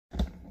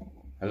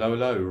Hello,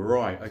 hello.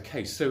 Right,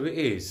 okay, so it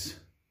is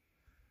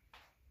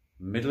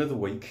middle of the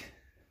week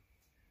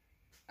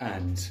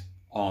and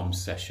arm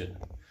session.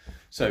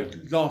 So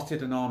last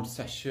did an arm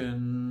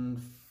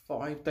session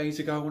 5 days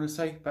ago, I want to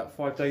say, about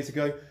 5 days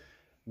ago.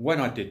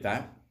 When I did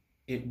that,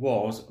 it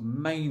was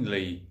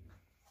mainly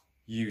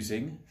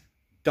using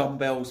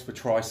dumbbells for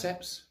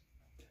triceps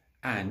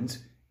and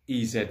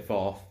EZ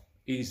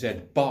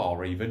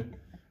bar even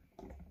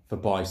for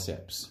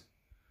biceps.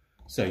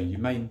 So you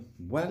may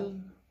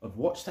well have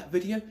watched that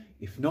video.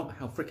 If not,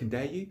 how freaking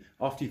dare you?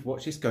 After you've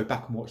watched this, go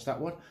back and watch that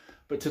one.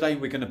 But today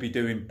we're going to be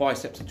doing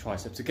biceps and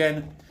triceps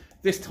again.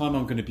 This time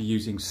I'm going to be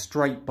using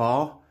straight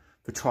bar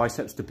for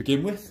triceps to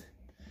begin with.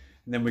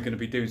 And then we're going to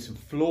be doing some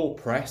floor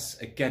press,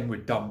 again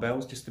with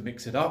dumbbells, just to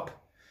mix it up,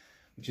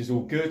 which is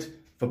all good.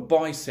 For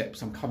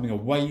biceps, I'm coming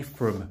away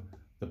from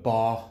the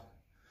bar,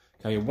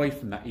 okay, away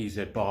from that EZ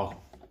bar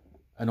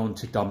and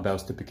onto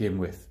dumbbells to begin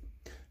with.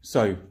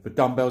 So for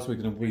dumbbells, we're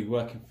going to be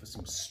working for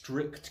some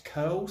strict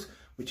curls,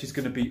 which is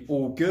going to be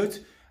all good.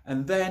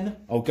 And then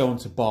I'll go on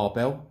to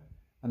barbell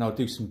and I'll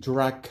do some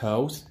drag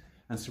curls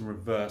and some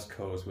reverse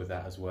curls with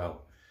that as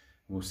well.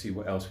 And we'll see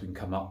what else we can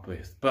come up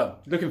with.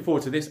 But looking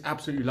forward to this.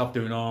 Absolutely love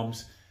doing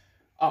arms.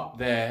 Up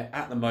there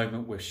at the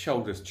moment with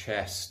shoulders,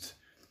 chest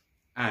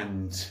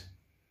and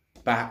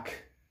back,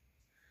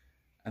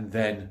 and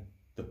then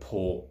the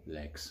poor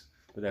legs.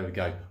 But there we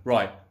go.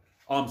 Right,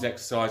 arms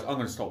exercise. I'm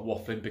going to stop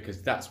waffling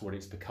because that's what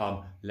it's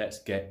become.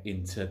 Let's get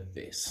into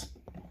this.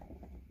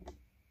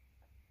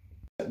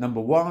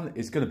 Number one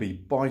is going to be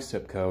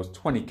bicep curls,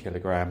 20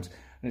 kilograms,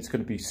 and it's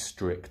going to be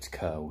strict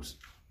curls.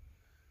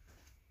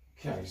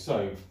 Okay,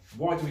 so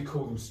why do we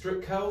call them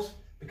strict curls?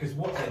 Because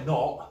what they're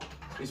not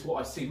is what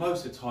I see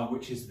most of the time,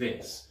 which is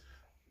this.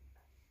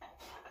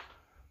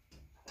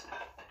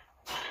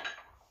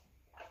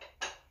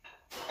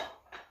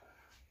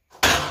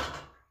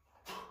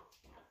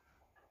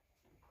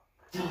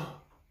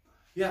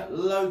 Yeah,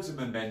 loads of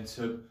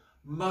momentum.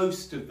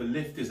 Most of the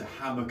lift is a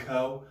hammer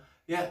curl.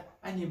 Yeah,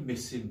 and you're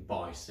missing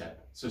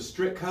bicep. So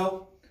strict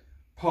curl,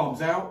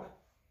 palms out,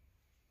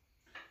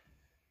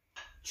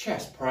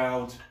 chest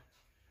proud,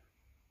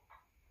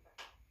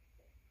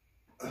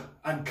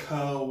 and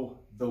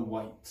curl the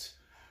weight.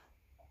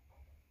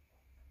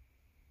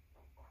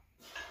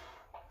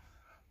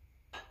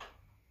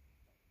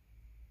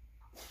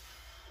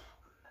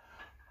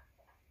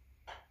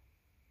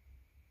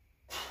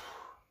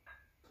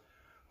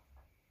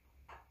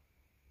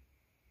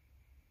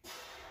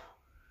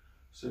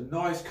 So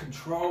nice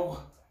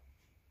control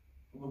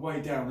on the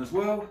way down as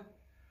well.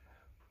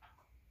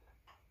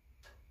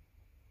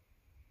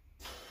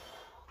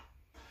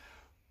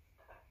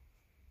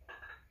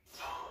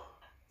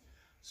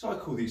 So I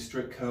call these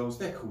strict curls,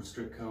 they're called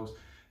strict curls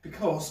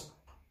because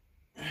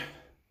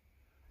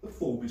the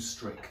form is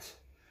strict.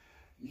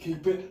 You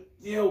keep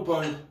the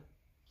elbow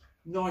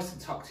nice and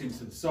tucked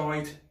into the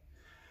side,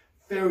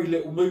 very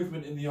little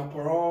movement in the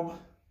upper arm.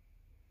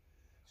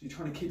 So you're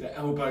trying to keep that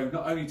elbow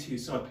not only to your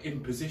side but in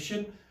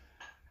position.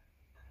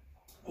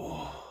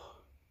 Oh.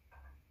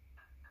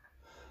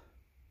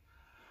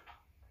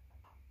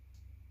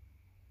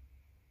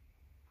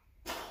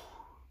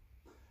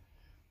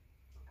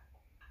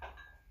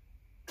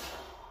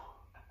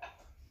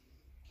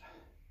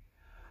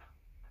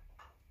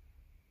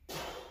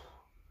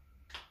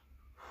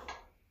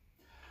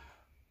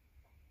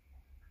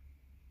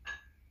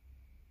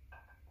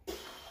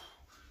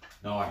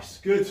 Nice,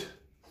 good.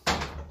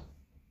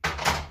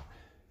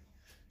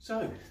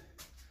 So,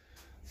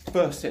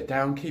 first set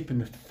down, keeping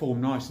the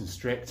form nice and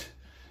strict.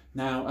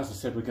 Now, as I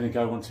said, we're going to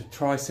go on to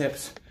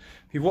triceps.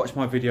 If you've watched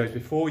my videos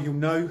before, you'll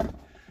know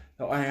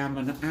that I am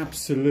an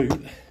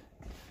absolute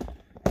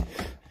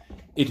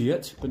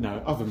idiot. But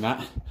no, other than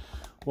that,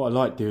 what I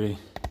like doing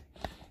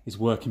is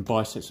working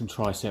biceps and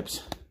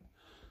triceps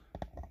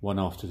one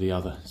after the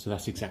other. So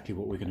that's exactly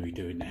what we're going to be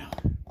doing now.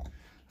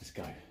 Let's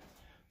go.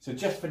 So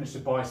just finished the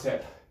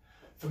bicep.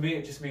 For me,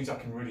 it just means I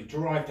can really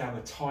drive down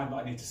the time that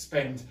I need to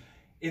spend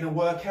in a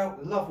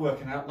workout. Love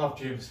working out, love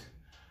gyms,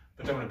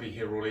 but don't want to be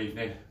here all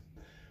evening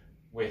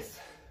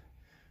with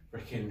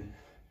freaking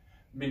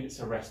minutes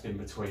of rest in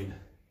between.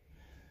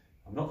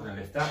 I'm not going to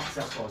lift that because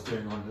that's what I was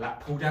doing on lat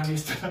pull down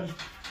yesterday.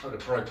 I would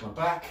have broken my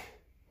back.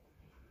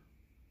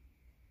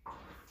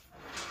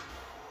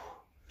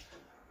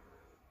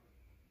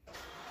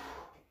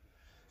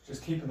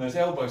 Just keeping those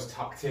elbows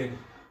tucked in,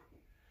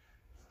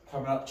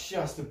 coming up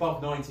just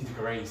above 90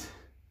 degrees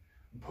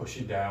and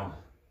pushing down.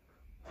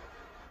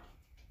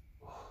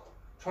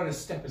 Trying to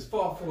step as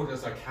far forward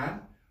as I can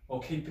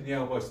while keeping the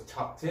elbows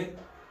tucked in.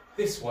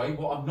 This way,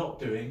 what I'm not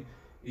doing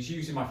is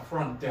using my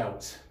front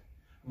delt,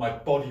 my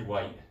body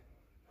weight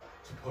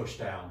to push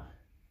down.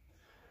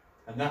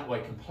 And that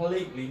way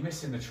completely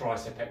missing the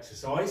tricep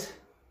exercise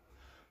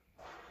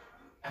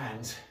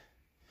and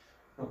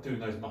not doing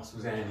those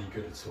muscles any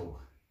good at all.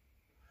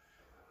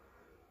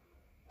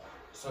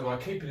 So by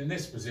keeping in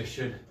this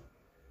position,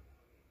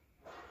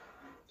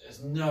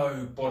 there's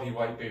no body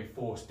weight being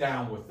forced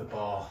down with the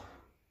bar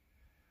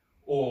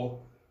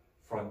or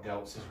front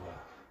delts as well.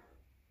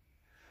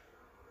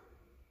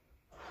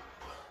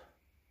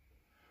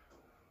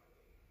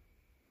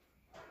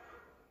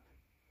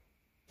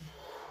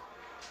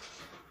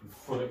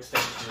 full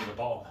extension of the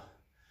bottom.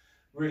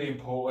 Really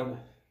important.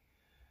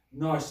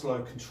 Nice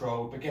low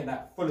control, but getting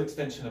that full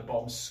extension of the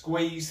bottom,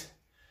 squeeze,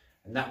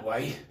 and that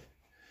way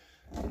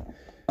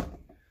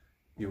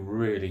you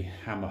really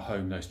hammer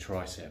home those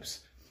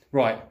triceps.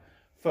 Right,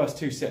 first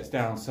 2 sets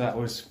down. So that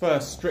was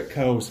first strict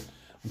curls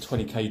on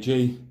 20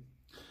 kg,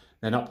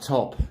 then up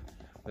top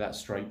with that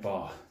straight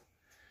bar.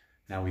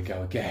 Now we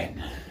go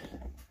again.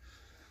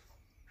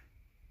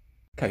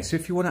 Okay, so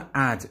if you want to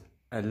add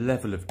a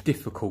level of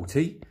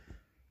difficulty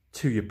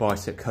to your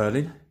bicep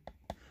curling,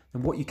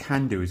 then what you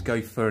can do is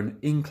go for an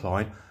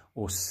incline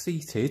or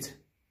seated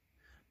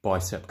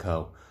bicep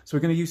curl. So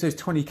we're going to use those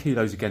 20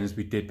 kilos again as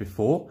we did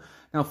before.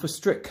 Now for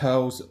strict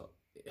curls,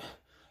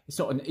 it's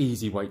not an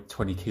easy weight,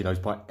 20 kilos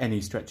by any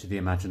stretch of the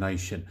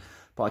imagination,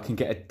 but I can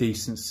get a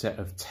decent set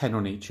of 10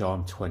 on each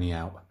arm, 20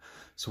 out.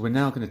 So we're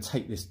now going to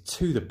take this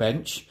to the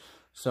bench.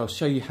 So I'll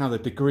show you how the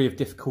degree of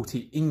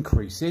difficulty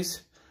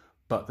increases.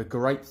 But the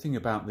great thing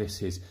about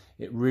this is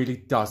it really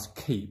does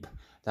keep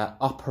that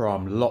upper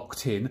arm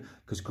locked in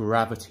because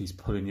gravity's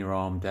pulling your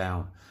arm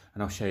down.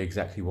 And I'll show you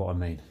exactly what I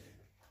mean.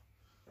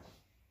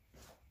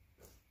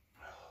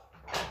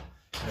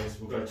 Okay,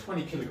 so we'll go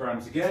 20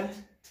 kilograms again.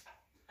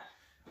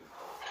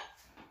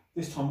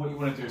 This time what you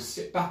want to do is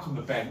sit back on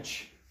the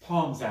bench,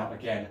 palms out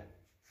again.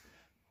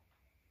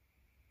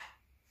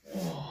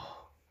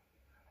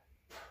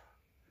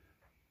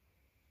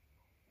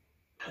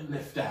 And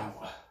lift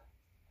out.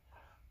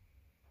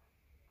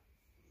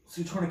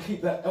 So you're trying to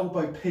keep that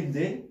elbow pinned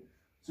in.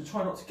 So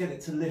try not to get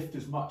it to lift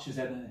as much as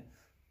anything.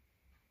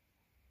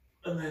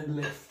 And then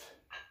lift.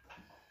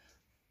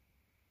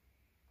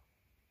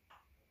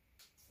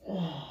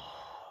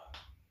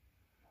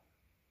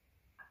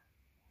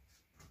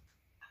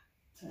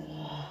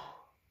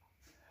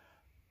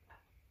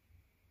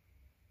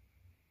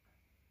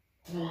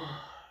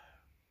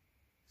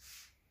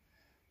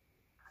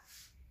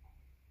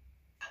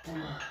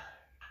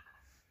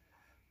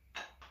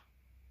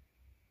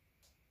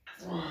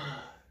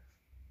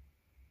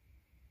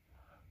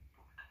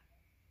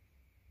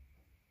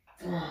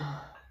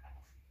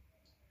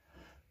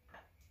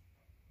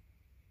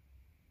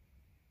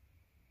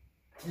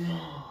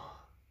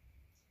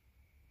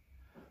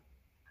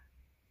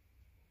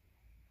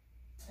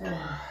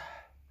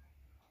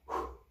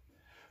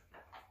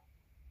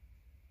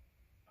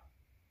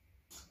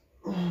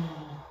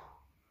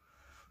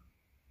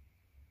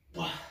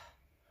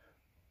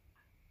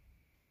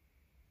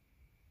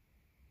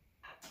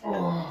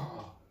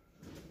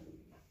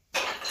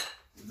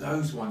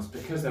 Those ones,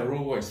 because they're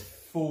always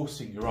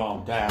forcing your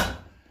arm down,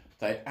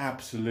 they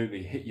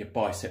absolutely hit your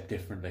bicep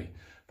differently,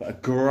 but a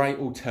great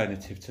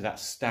alternative to that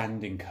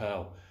standing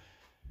curl.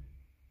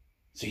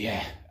 So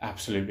yeah,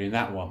 absolutely. And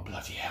that one,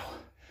 bloody hell,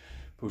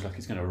 feels like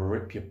it's going to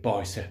rip your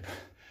bicep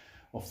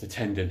off the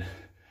tendon.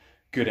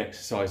 Good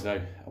exercise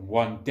though, and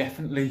one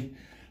definitely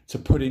to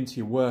put into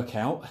your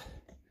workout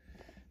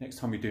next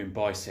time you're doing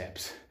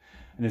biceps.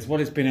 And as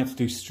well as being able to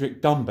do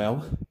strict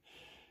dumbbell,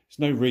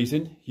 there's no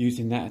reason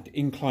using that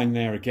incline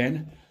there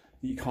again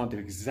that you can't do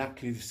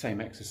exactly the same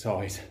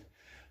exercise,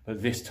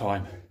 but this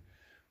time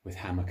with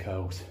hammer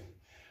curls.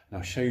 And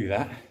I'll show you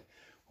that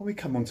when we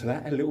come on to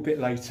that a little bit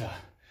later.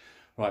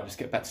 Right, let's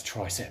get back to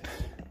tricep.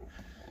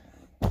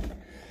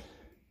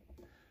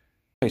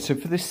 Okay, so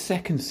for this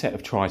second set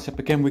of tricep,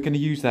 again, we're going to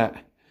use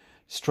that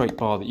straight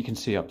bar that you can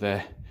see up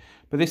there.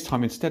 But this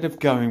time, instead of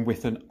going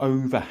with an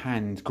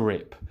overhand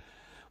grip,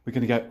 we're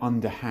going to go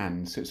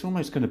underhand. So it's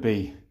almost going to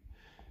be,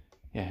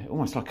 yeah,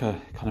 almost like a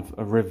kind of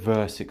a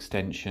reverse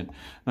extension.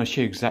 And I'll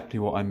show you exactly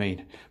what I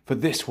mean. For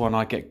this one,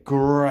 I get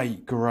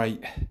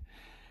great,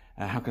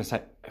 how can I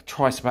say,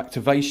 tricep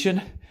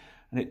activation,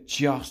 and it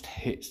just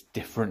hits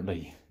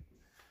differently.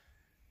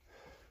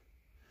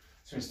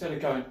 So instead of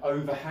going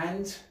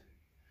overhand,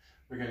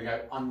 we're going to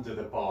go under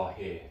the bar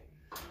here.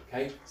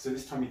 Okay, so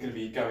this time you're going to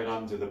be going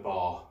under the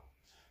bar.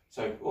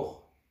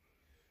 So,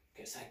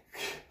 gets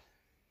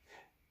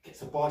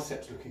the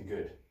biceps looking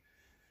good.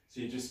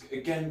 So you're just,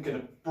 again, going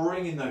to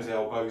bring in those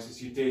elbows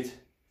as you did,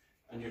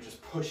 and you'll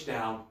just push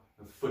down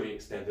and fully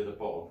extend at the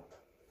bottom.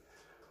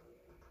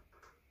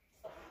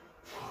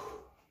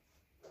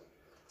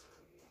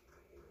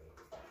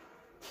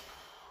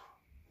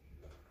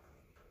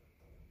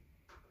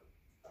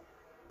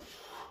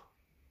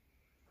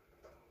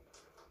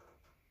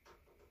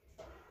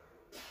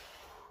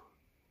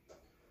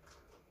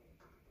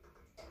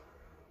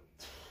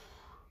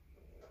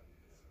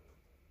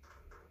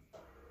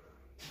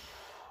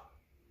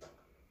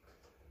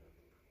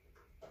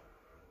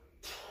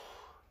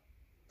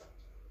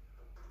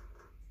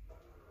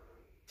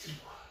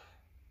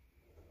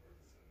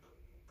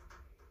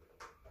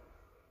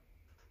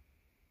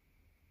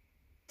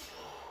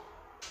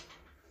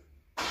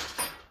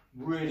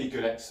 Really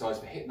good exercise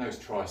for hitting those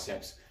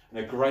triceps, and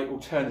a great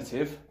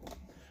alternative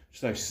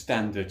to those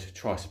standard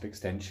tricep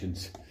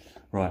extensions.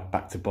 Right,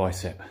 back to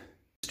bicep.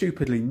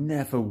 Stupidly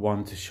never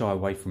one to shy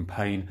away from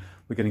pain.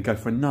 We're going to go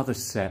for another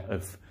set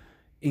of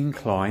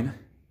incline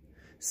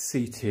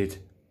seated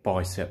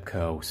bicep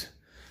curls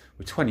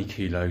with 20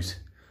 kilos.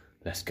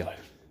 Let's go.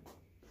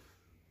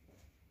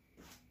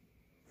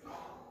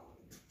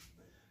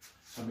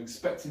 So I'm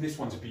expecting this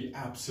one to be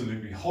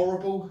absolutely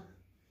horrible.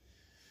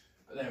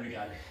 But there we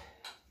go.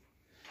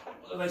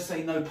 What do they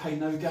say? No pain,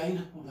 no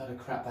gain? What a load of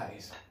crap that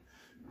is.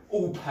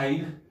 All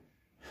pain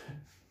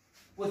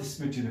with a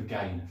smidgen of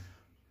gain.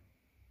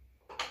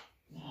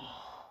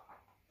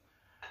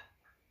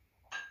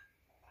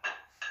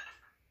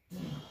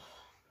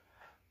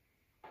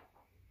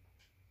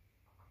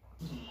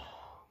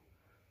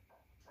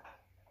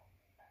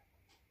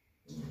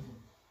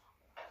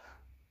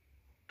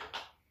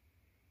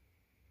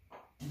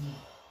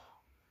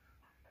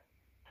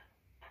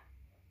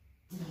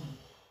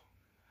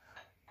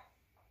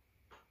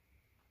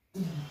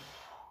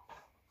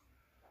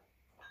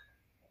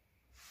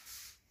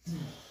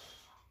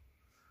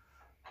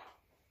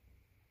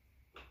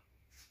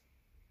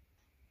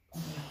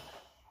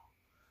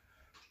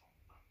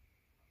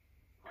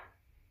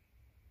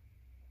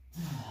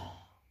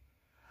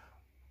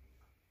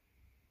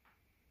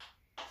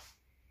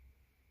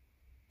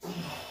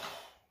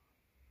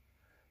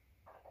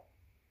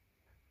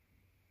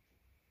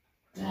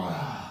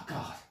 Oh,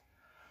 God.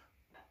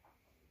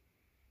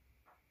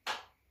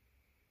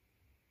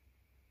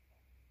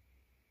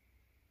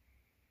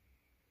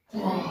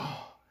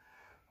 Oh.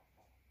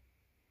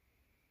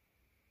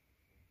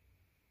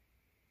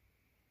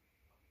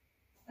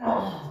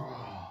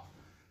 Oh.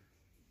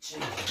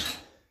 Jesus.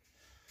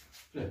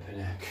 Flipping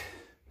heck.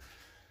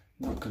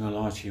 Not gonna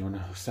lie to you when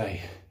I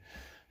say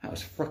that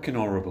was frickin'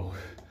 horrible.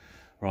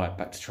 Right,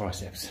 back to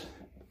triceps.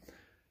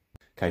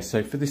 Okay,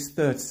 so for this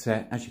third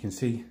set, as you can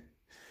see,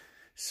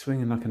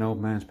 swinging like an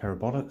old man's pair of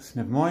bollocks,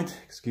 never mind,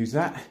 excuse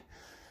that,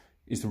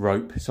 is the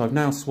rope. So I've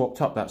now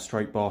swapped up that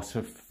straight bar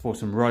for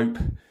some rope.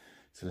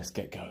 So let's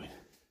get going.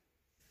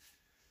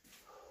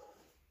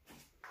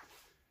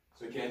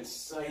 So again,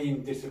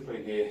 same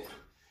discipline here.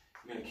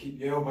 You're going to keep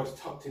your elbows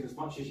tucked in as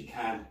much as you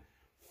can.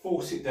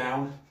 Force it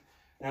down.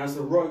 Now as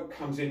the rope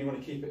comes in, you want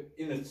to keep it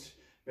in the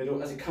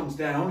middle. As it comes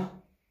down,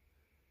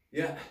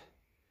 yeah,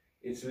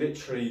 it's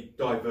literally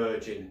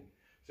diverging.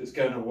 So it's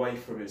going away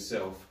from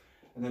itself.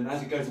 And then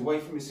as it goes away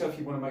from itself,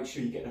 you want to make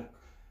sure you get a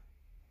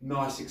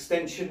nice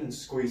extension and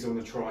squeeze on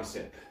the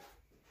tricep.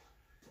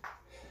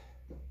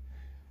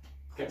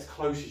 Get as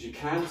close as you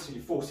can, so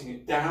you're forcing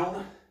it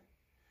down.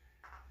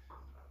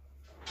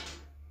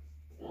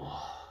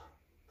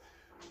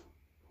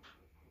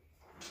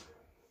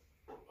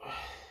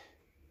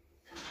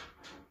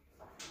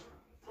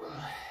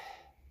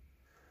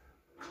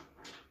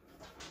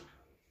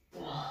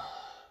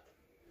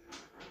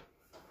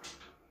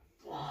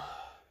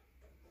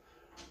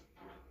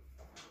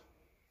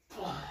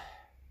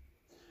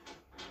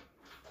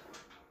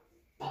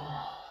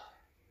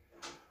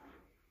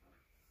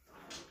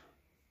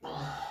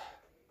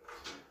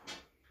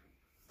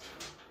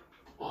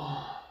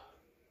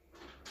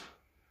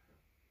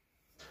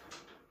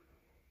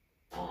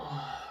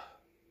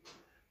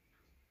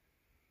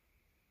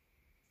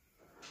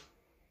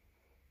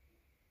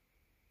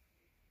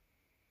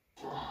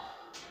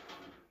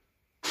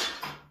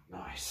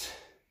 Nice.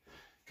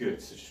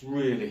 Good, so just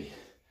really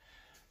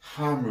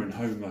hammering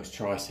home those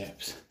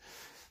triceps.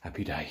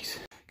 Happy days.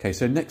 Okay,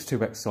 so next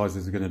two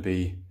exercises are going to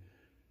be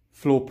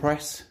floor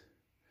press.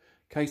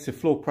 Okay, so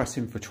floor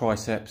pressing for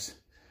triceps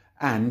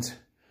and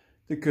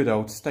the good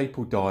old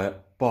staple diet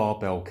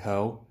barbell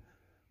curl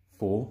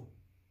for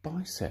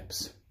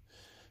biceps.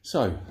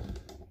 So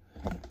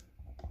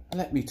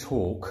let me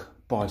talk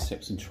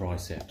biceps and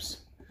triceps.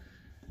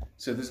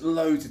 So there's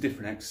loads of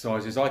different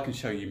exercises. I can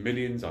show you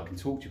millions. I can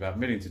talk to you about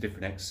millions of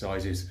different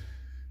exercises.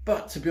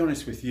 But to be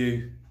honest with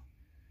you,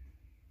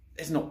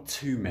 there's not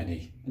too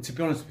many. And to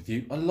be honest with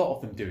you, a lot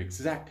of them do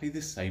exactly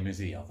the same as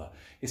the other.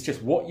 It's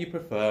just what you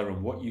prefer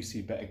and what you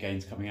see better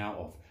gains coming out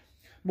of.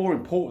 More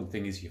important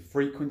thing is your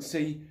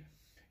frequency.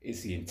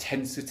 It's the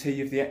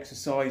intensity of the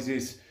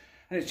exercises.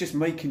 And it's just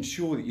making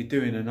sure that you're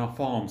doing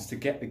enough arms to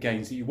get the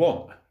gains that you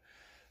want.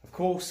 Of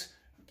course,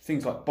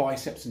 things like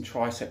biceps and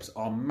triceps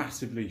are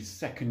massively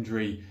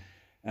secondary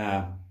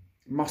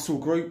muscle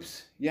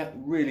groups. Yeah,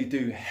 really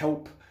do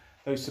help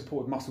those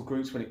supported muscle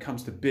groups when it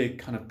comes to big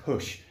kind of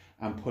push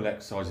and pull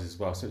exercises as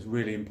well. So it's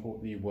really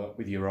important that you work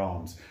with your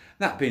arms.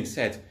 That being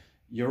said,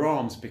 your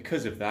arms,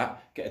 because of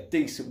that, get a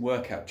decent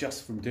workout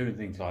just from doing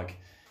things like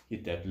your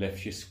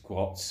deadlifts, your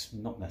squats,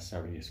 not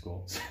necessarily your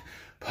squats,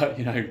 but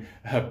you know,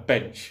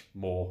 bench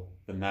more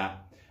than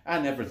that.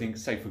 And everything,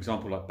 say for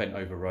example, like bent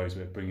over rows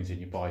where it brings in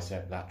your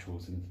bicep,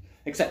 laterals, and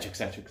etc,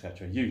 etc,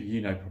 etc.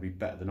 You know probably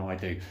better than I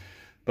do.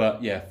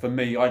 But yeah, for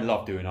me, I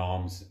love doing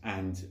arms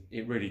and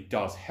it really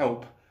does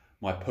help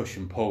my push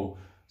and pull.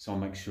 So I'll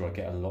make sure I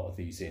get a lot of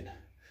these in.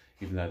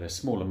 Even though they're a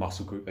smaller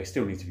muscle group, they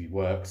still need to be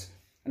worked.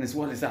 And as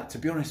well as that, to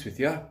be honest with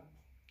you,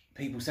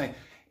 people say,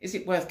 is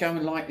it worth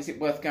going light? Is it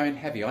worth going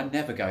heavy? I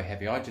never go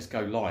heavy, I just go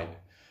light.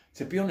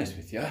 To be honest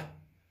with you,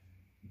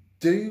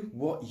 do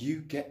what you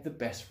get the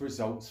best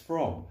results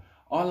from.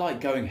 I like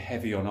going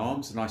heavy on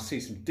arms and I see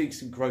some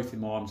decent growth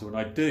in my arms when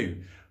I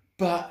do.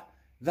 But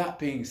that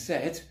being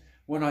said,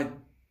 when I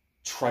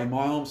train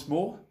my arms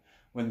more,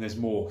 when there's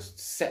more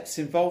sets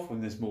involved,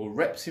 when there's more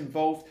reps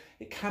involved.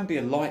 It can be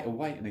a lighter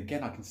weight, and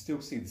again, I can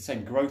still see the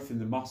same growth in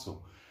the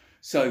muscle.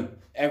 So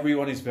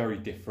everyone is very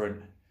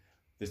different.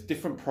 There's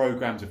different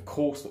programs, of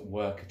course, that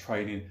work at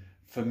training.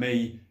 For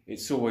me,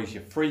 it's always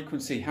your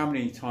frequency, how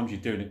many times you're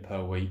doing it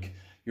per week,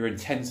 your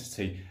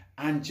intensity,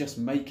 and just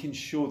making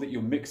sure that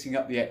you're mixing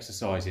up the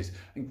exercises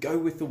and go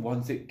with the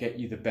ones that get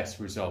you the best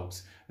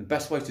results. The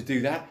best way to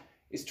do that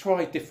is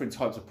try different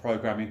types of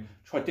programming,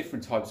 try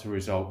different types of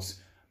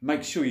results,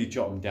 make sure you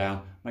jot them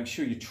down, make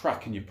sure you're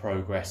tracking your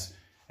progress,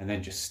 and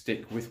then just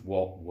stick with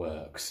what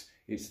works.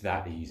 It's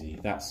that easy,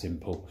 that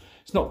simple.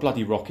 It's not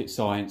bloody rocket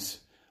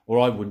science, or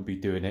I wouldn't be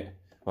doing it.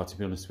 Well, to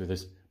be honest with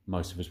us,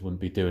 most of us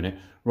wouldn't be doing it.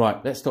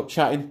 Right, let's stop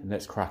chatting and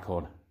let's crack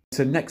on.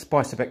 So next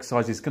bicep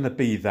exercise is going to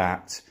be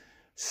that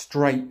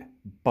straight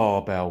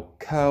barbell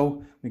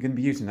curl. We're going to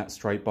be using that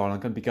straight bar, and I'm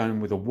going to be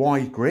going with a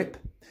wide grip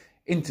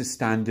into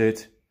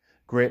standard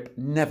grip.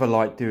 Never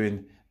like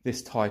doing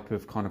this type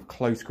of kind of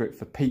close grip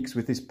for peaks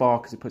with this bar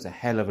because it puts a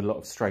hell of a lot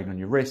of strain on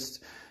your wrists.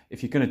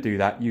 If you're going to do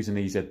that, use an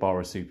EZ bar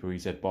or a super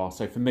EZ bar.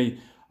 So for me,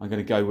 I'm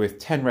going to go with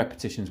 10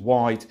 repetitions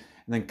wide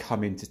and then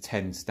come into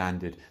 10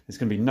 standard. There's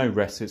going to be no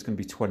rest, so it's going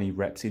to be 20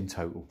 reps in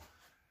total.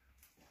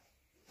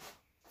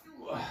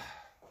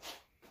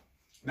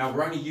 Now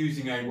we're only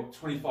using a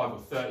 25 or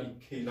 30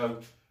 kilo,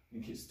 I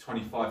think it's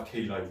 25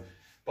 kilo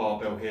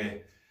barbell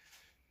here.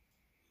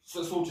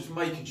 So it's all just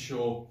making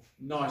sure,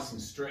 nice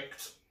and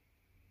strict.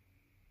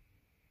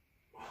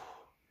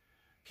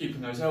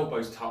 Keeping those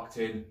elbows tucked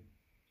in.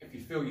 If you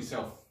feel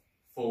yourself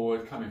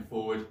forward, coming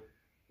forward,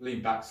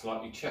 lean back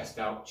slightly, chest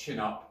out, chin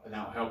up, and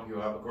that'll help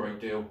you out a great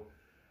deal.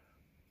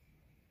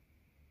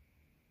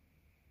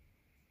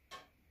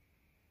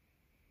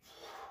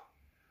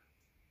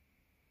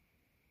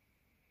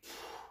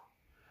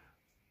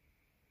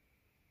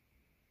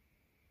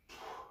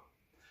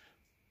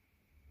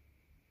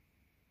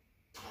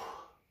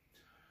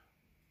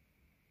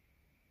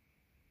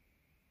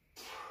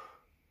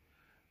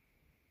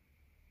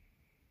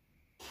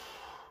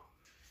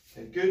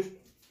 Okay, good.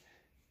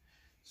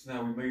 So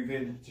now we move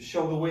in to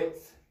shoulder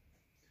width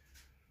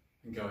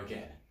and go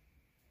again.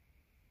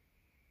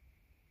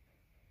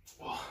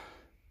 Oh.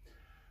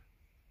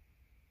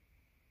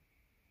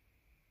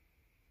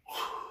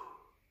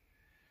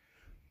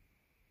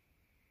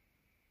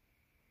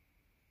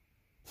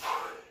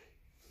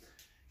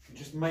 And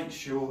just make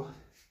sure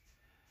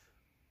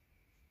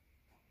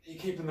you're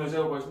keeping those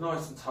elbows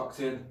nice and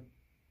tucked in,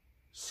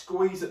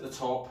 squeeze at the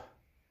top,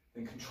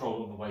 then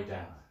control on the way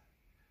down.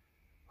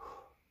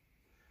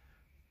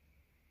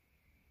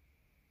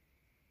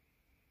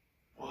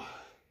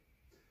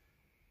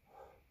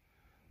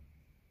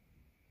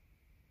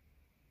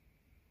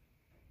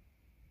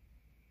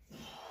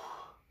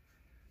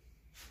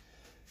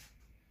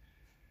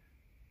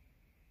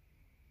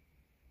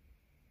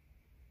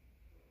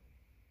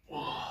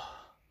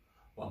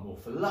 One more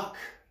for luck.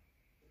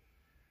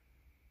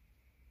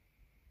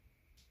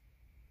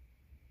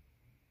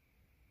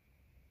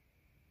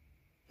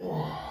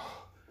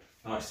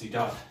 Nicely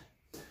done.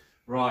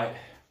 Right,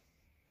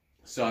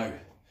 so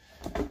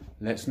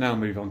let's now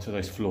move on to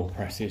those floor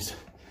presses.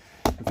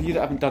 And for you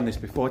that haven't done this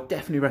before, I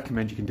definitely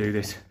recommend you can do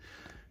this.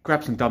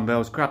 Grab some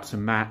dumbbells, grab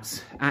some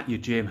mats at your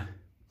gym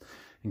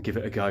and give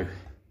it a go.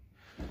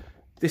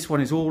 This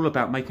one is all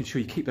about making sure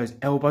you keep those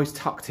elbows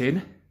tucked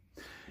in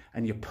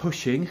and you're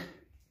pushing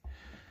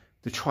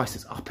the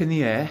triceps up in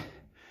the air,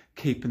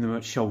 keeping them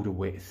at shoulder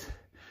width.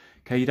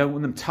 Okay, you don't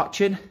want them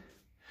touching, you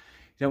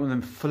don't want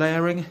them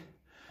flaring, you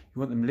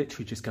want them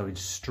literally just going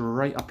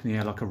straight up in the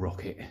air like a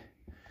rocket.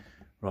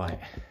 Right,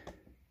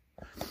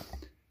 I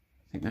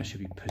think that should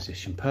be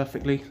positioned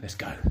perfectly. Let's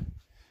go.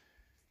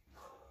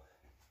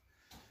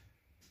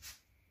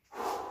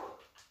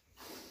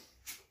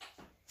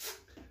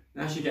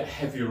 Now as you get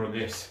heavier on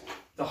this,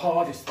 the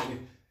hardest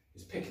thing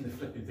is picking the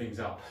flipping things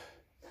up.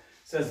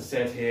 So as I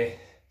said here,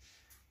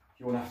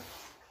 you want to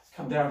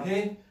come down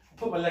here, I'll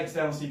put my legs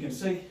down so you can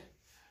see.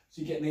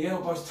 So you're getting the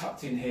elbows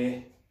tucked in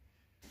here,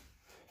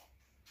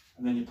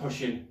 and then you're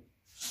pushing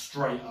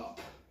straight up.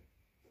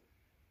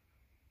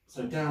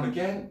 So down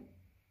again.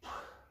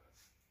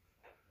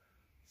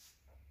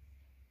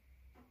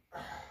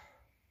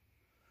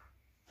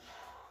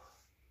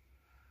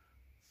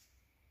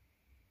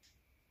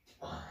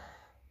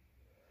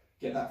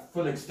 Get that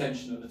full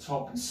extension at the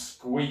top and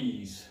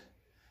squeeze.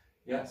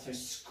 Yeah, so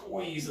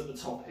squeeze at the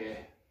top here.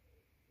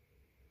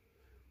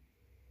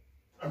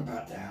 And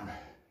back down.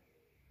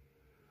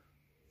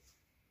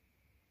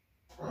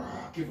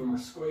 Give them a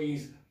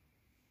squeeze.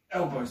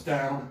 Elbows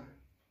down.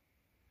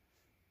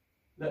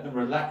 Let them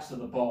relax at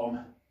the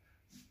bottom.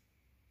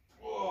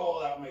 Oh,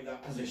 that'll make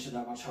that position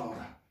that much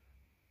harder.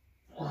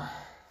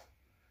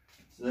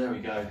 So there we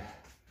go.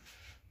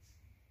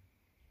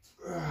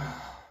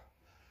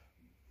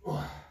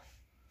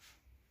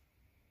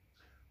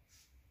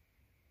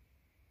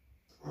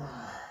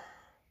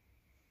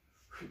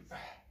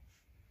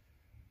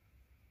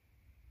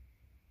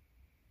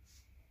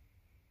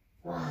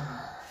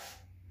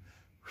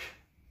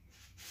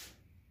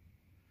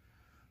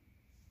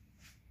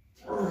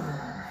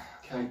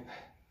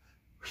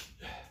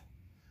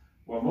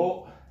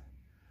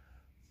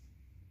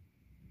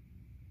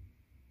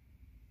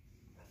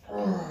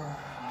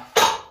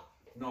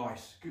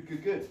 Nice, good,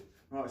 good, good.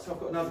 Right, so I've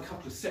got another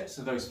couple of sets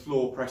of those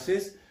floor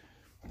presses,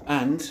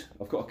 and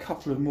I've got a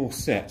couple of more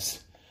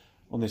sets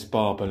on this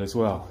barbell as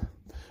well.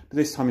 But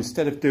this time,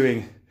 instead of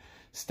doing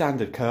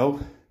standard curl,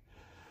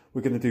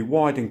 we're going to do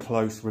wide and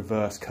close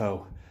reverse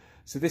curl.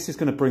 So this is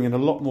going to bring in a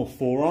lot more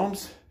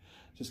forearms.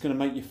 So it's going to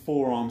make your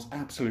forearms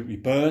absolutely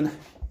burn.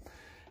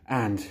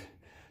 And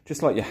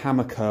just like your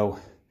hammer curl,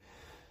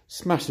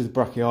 smashes the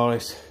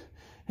brachialis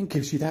and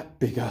gives you that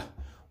bigger,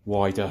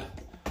 wider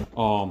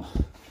arm.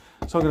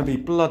 So I'm going to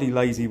be bloody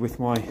lazy with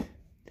my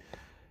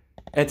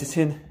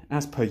editing,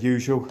 as per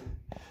usual.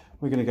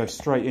 We're going to go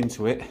straight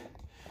into it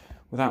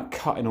without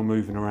cutting or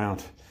moving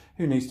around.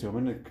 Who needs to? I'm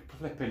in a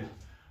flipping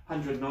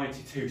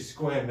 192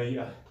 square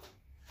metre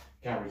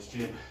garage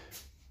gym.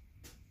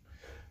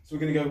 So we're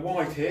going to go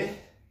wide here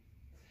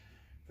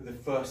for the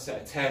first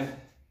set of 10.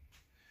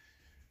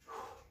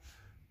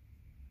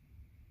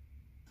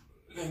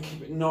 We're going to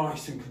keep it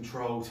nice and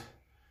controlled.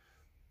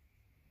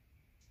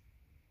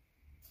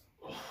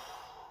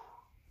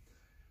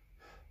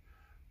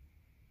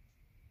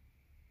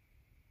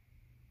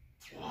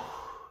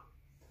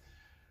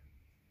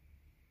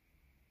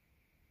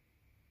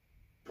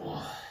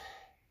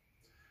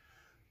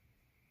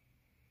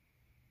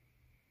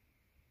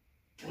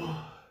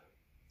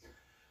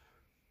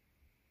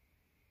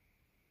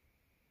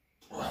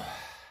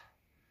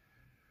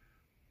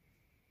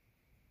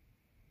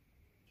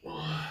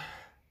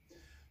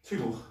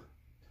 Toodle.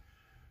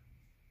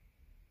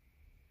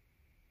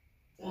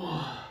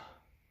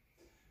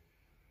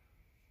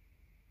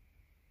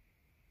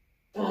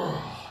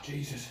 Oh,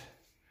 Jesus.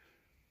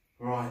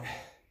 Right,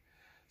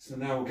 so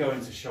now we'll go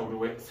into shoulder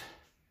width.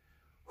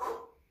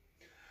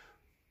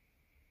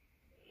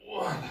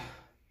 1,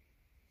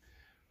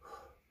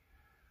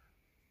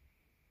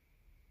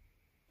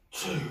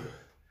 2. Try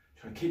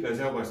and keep those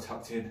elbows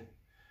tucked in.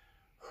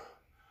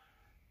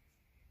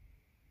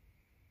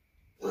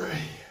 3.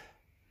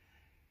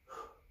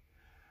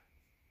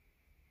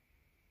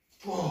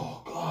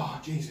 4.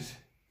 God, Jesus.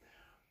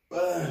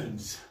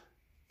 Burns.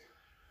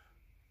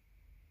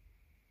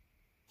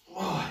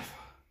 5.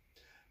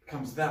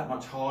 Becomes that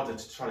much harder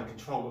to try to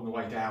control on the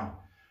way down.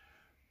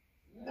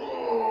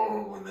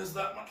 Oh, when there's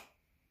that much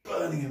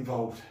burning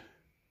involved.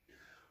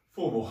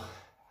 4 more.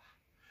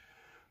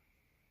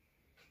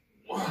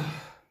 1,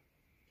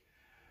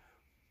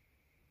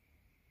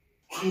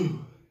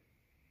 2.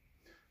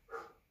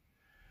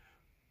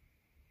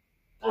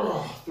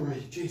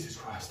 3. Jesus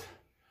Christ.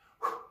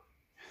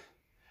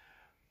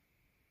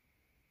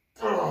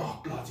 Oh,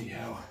 bloody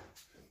hell.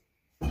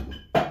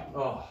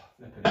 Oh,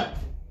 flipping it.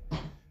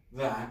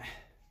 That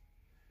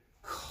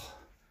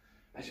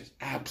just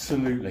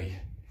absolutely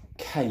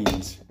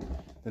canes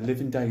the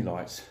living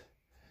daylights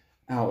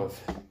out of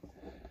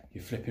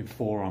your flipping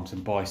forearms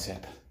and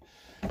bicep.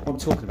 What I'm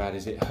talking about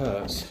is it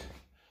hurts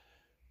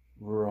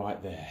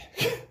right there.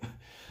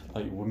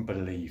 Like you wouldn't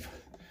believe.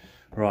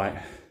 Right,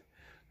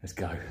 let's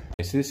go.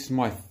 So this is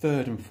my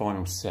third and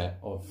final set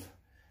of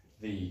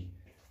the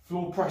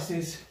floor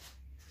presses.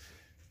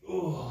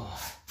 Oh,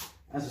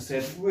 as I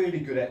said, really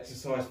good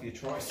exercise for your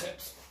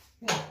triceps.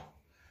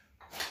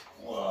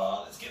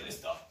 Oh, let's get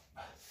this done.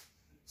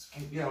 Let's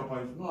keep the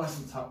elbows nice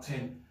and tucked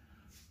in.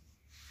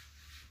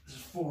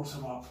 Just force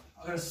them up.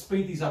 I'm going to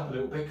speed these up a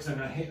little bit because I'm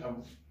going to hit a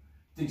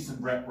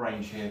decent rep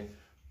range here.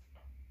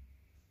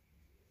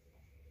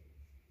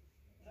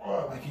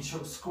 Oh, making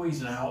sure it's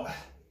squeezing out,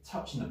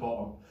 touching the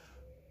bottom,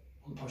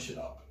 and push it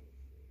up.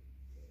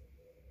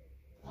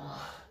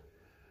 Oh,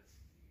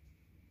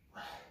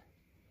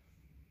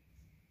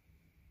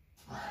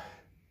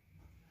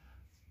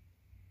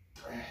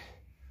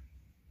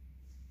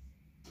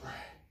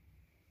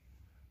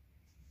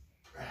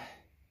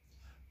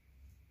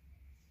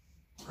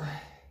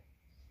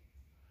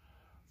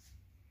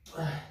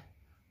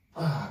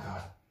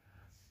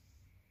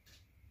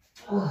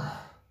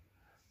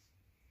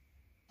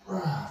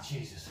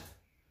 Jesus.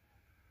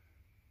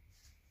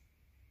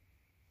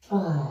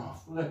 Oh,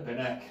 flipping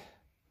heck.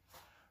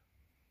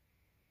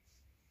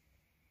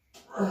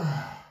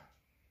 Oh,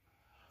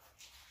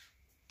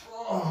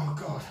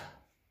 God.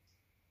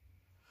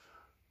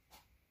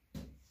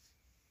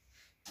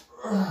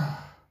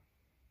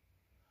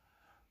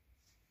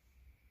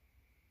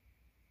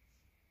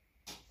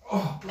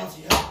 Oh,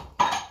 bloody hell.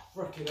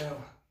 Frickin'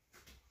 hell.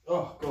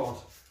 Oh, God.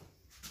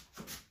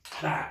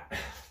 That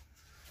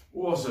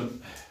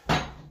wasn't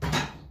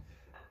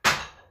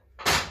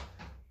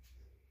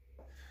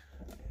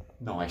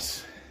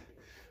nice.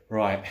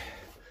 Right,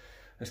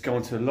 let's go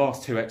on to the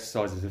last 2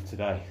 exercises of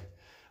today.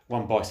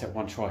 1 bicep,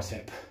 1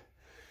 tricep.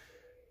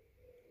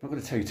 I'm not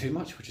going to tell you too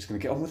much, we're just going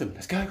to get on with them.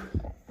 Let's go.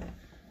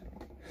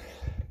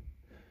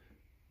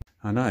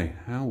 I know,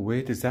 how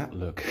weird does that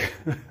look?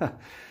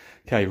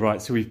 Okay,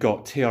 right, so we've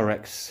got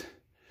TRX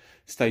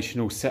station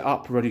all set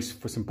up, ready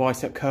for some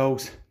bicep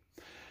curls.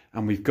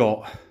 And we've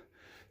got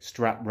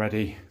strap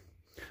ready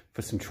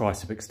for some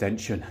tricep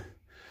extension.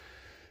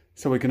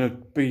 So we're going to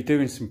be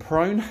doing some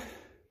prone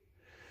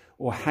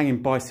or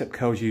hanging bicep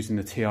curls using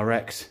the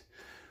TRX.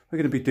 We're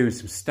going to be doing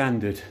some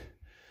standard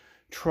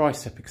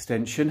tricep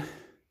extension,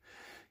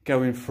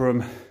 going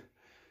from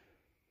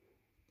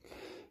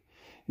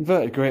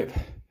inverted grip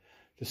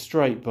to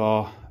straight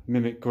bar,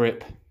 mimic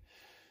grip,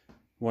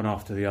 one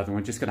after the other.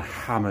 We're just going to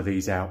hammer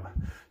these out.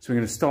 So we're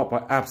going to start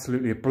by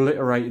absolutely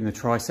obliterating the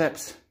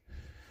triceps.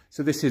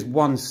 So this is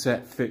one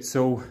set fits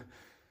all,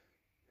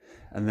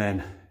 and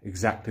then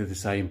exactly the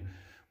same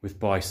with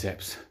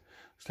biceps.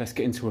 So let's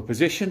get into a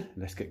position,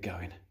 let's get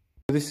going.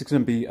 So this is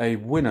going to be a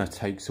winner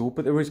takes all,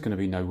 but there is going to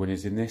be no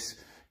winners in this,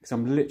 because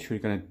I'm literally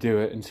going to do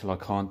it until I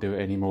can't do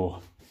it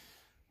anymore.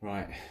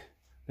 Right,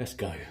 let's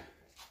go.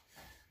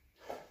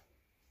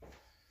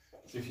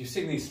 So if you've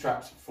seen these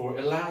straps before,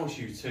 it allows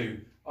you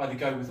to either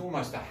go with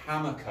almost a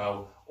hammer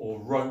curl or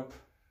rope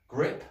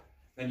grip.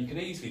 Then you can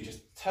easily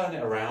just turn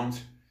it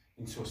around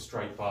into a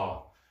straight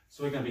bar.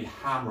 So we're going to be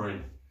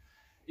hammering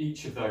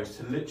each of those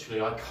to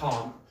literally, I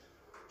can't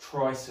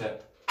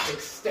tricep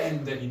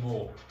extend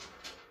anymore.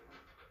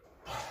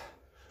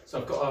 So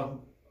I've got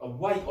a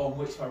weight on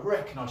which I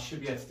reckon I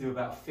should be able to do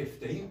about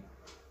 15.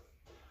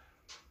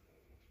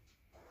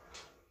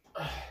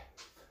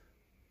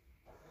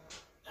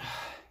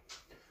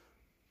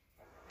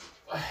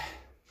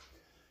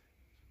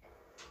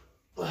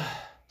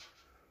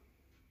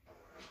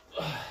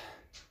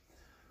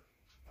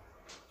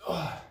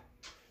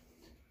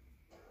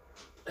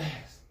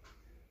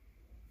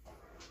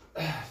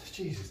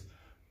 Jesus.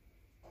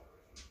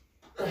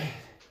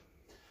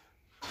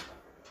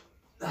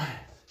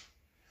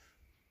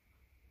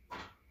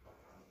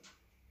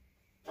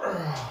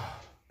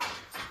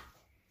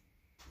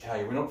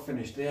 Okay, we're not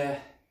finished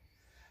there.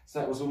 So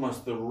that was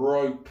almost the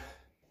rope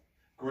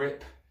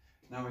grip.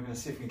 Now we're going to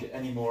see if we can get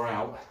any more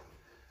out.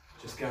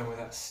 Just going with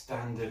that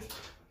standard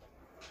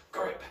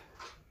grip.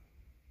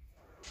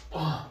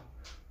 God.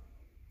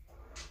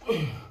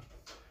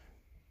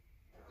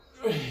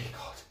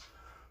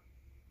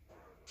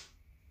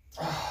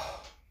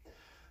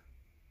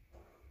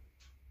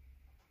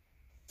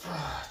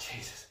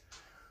 Jesus.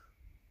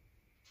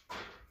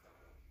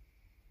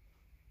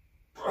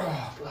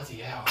 Bloody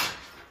hell.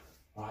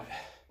 Right,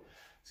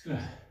 just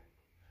gonna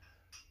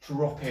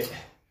drop it.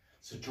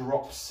 So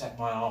drop set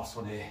my arse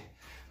on here.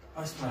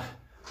 I'm just gonna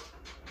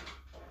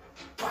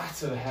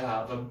batter the hell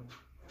out of them.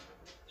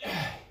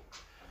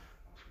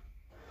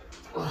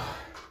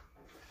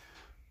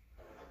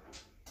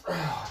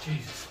 Oh,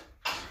 Jesus.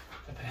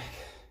 Flipping heck.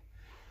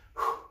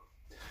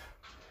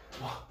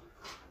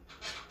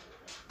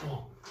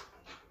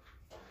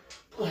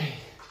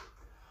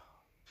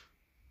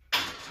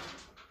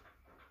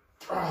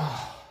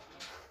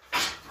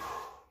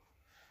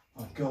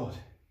 My God,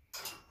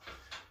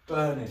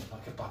 burning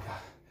like a bugger.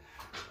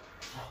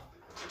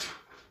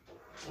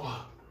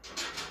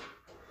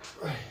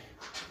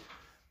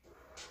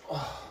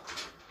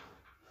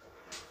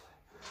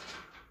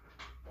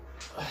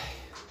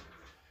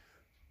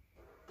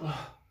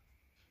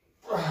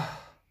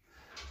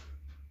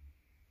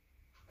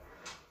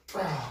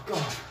 Oh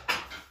God,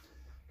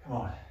 come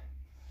on,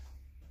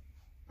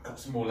 got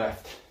some more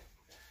left.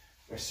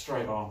 Go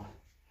straight on.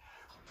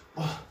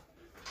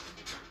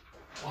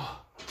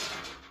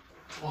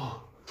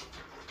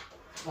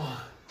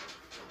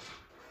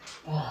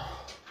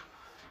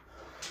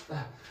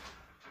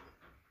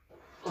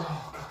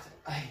 Oh God,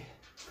 hey.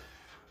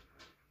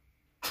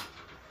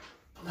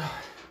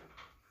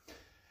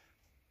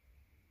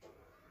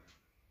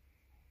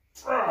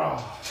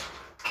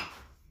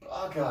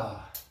 Bugger.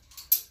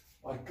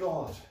 My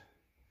God.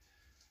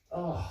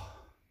 Oh,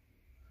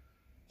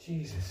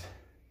 Jesus.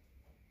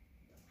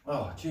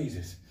 Oh,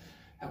 Jesus.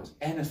 That was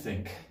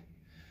anything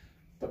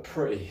but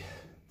pretty.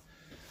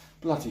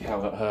 Bloody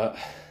hell, that hurt.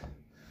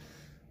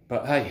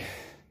 But hey,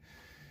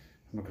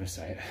 I'm not going to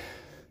say it.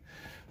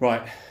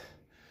 Right,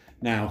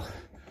 now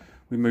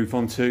we move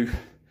on to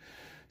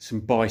some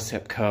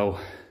bicep curl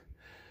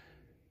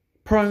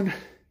prone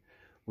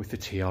with the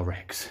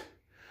TRX.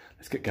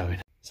 Let's get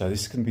going. So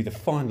this is going to be the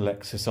final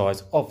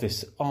exercise of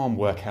this arm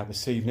workout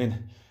this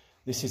evening.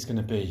 This is going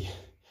to be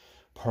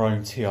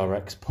prone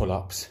TRX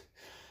pull-ups.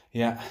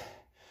 Yeah,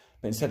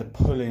 but instead of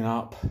pulling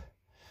up,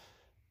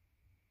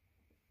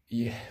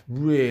 yeah,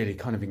 really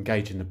kind of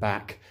engaging the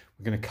back,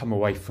 we're going to come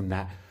away from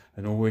that,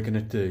 and all we're going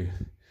to do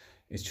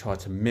is try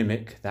to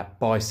mimic that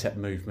bicep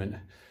movement.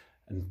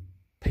 And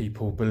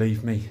people,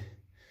 believe me,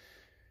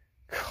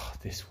 God,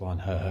 this one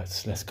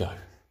hurts. Let's go.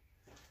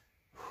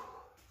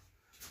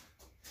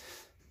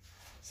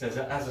 So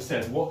as I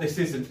said, what this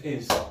isn't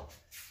is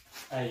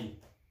a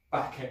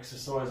back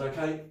exercise,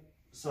 okay?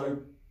 So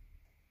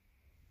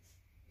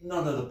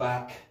none of the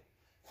back.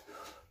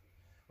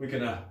 We're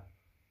gonna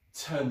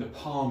turn the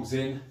palms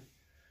in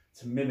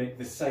to mimic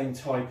the same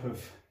type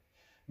of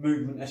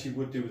movement as you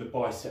would do with a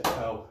bicep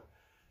curl.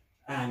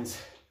 And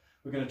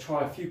we're gonna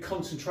try a few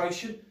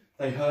concentration.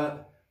 They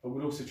hurt, but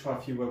we'll also try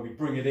a few where we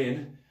bring it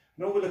in.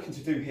 And all we're looking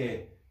to do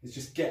here is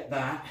just get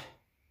that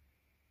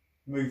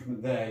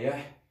movement there,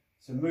 yeah?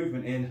 So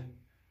movement in,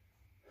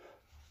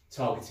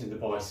 targeting the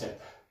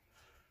bicep.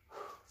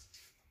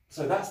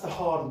 So that's the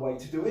hard way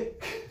to do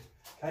it,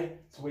 okay?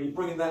 So where you're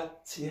bringing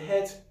that to your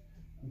head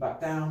and back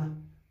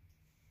down,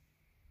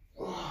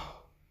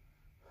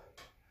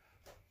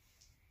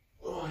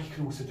 you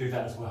can also do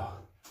that as well.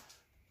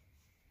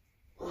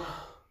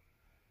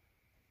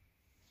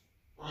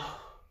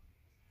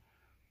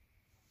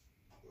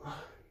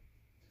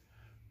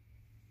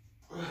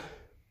 So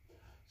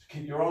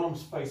keep your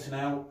arms facing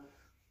out,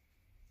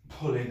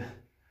 pulling.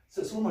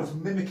 So it's almost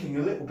mimicking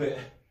a little bit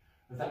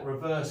of that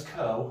reverse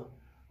curl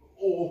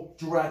or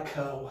drag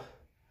curl.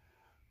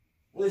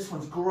 Well, this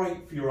one's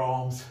great for your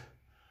arms,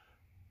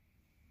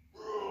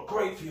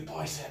 great for your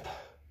bicep.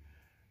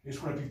 You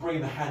just want to be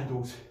bringing the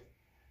handles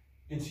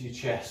into your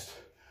chest.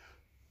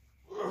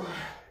 Oh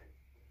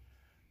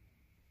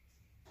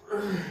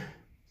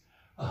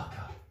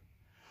God.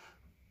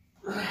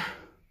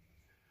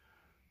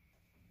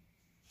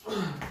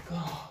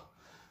 Oh,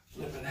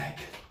 flip the neck.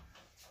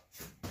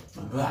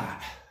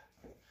 That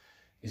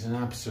is an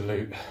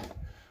absolute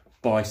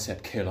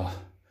bicep killer,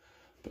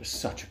 but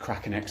such a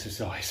cracking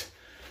exercise.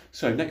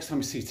 So next time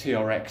you see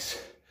TRX,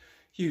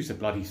 use the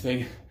bloody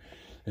thing.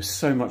 There's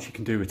so much you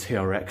can do with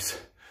TRX.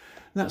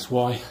 And that's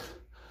why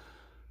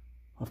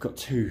I've got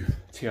 2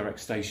 TRX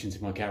stations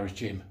in my garage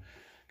gym,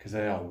 because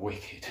they are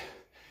wicked.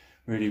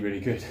 Really, really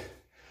good.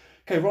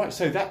 Okay, right,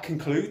 so that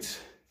concludes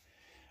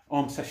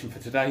arm session for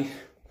today.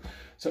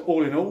 So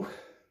all in all,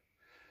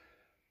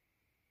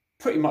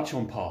 pretty much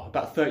on par,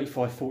 about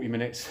 35-40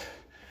 minutes.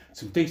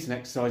 Some decent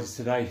exercises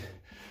today.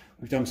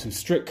 We've done some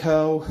strict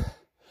curl.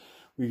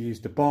 We've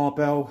used the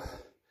barbell,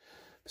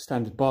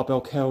 standard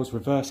barbell curls,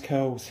 reverse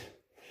curls.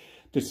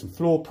 Did some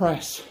floor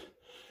press.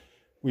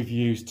 We've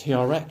used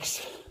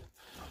TRX,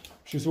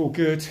 which is all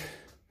good.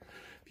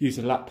 We've used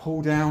a lat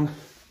pull down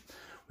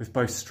with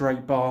both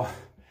straight bar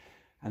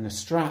and the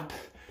strap.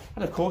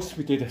 And of course,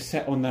 we did a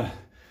set on the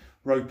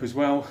rope as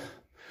well.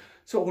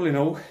 So all in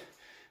all,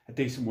 a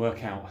decent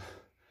workout. A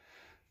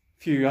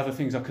few other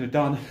things I could have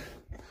done.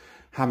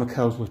 Hammer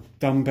curls with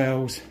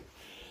dumbbells.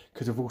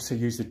 Could have also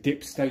used the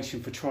dip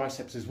station for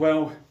triceps as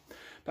well.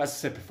 But as I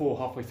said before,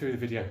 halfway through the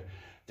video,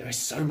 there is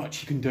so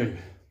much you can do.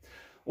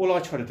 All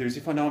I try to do is,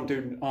 if I know I'm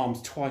doing arms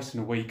twice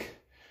in a week,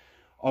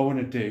 I want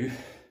to do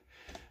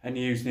and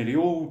use nearly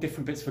all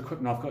different bits of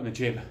equipment I've got in the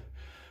gym.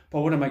 But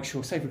I want to make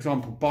sure, say for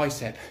example,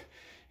 bicep,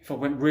 if I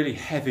went really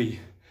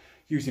heavy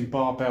using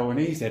barbell and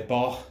EZ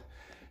bar,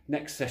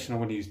 next session I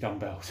want to use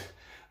dumbbells,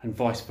 and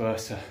vice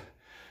versa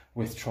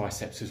with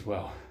triceps as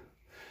well.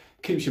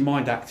 Keeps your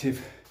mind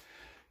active,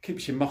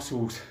 keeps your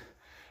muscles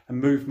and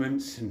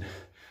movements and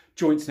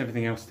joints and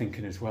everything else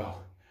thinking as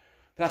well.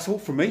 But that's all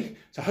from me.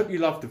 So I hope you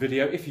loved the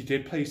video. If you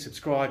did, please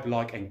subscribe,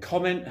 like and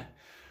comment.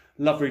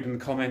 Love reading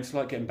the comments,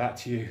 like getting back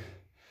to you.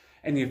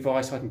 Any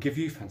advice I can give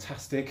you,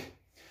 fantastic.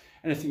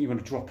 Anything you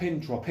want to drop in,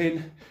 drop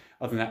in.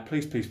 Other than that,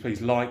 please, please,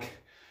 please like.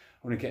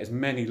 I want to get as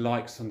many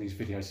likes on these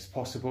videos as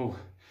possible.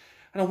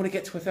 And I want to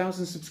get to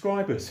 1,000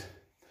 subscribers.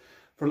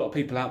 For a lot of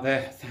people out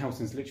there,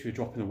 1,000's literally a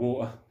drop in the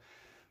water.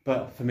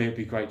 But for me, it'd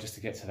be great just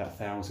to get to that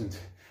 1,000. A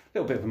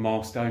little bit of a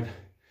milestone,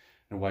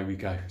 and away we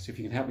go. So if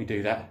you can help me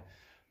do that,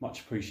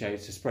 much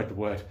appreciated, to spread the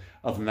word.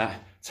 Other than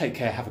that, take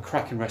care, have a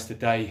cracking rest of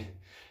the day.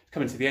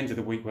 Coming to the end of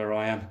the week where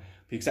I am,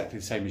 be exactly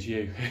the same as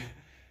you.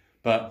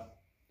 But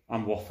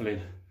I'm waffling.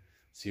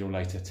 See you all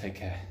later, take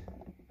care.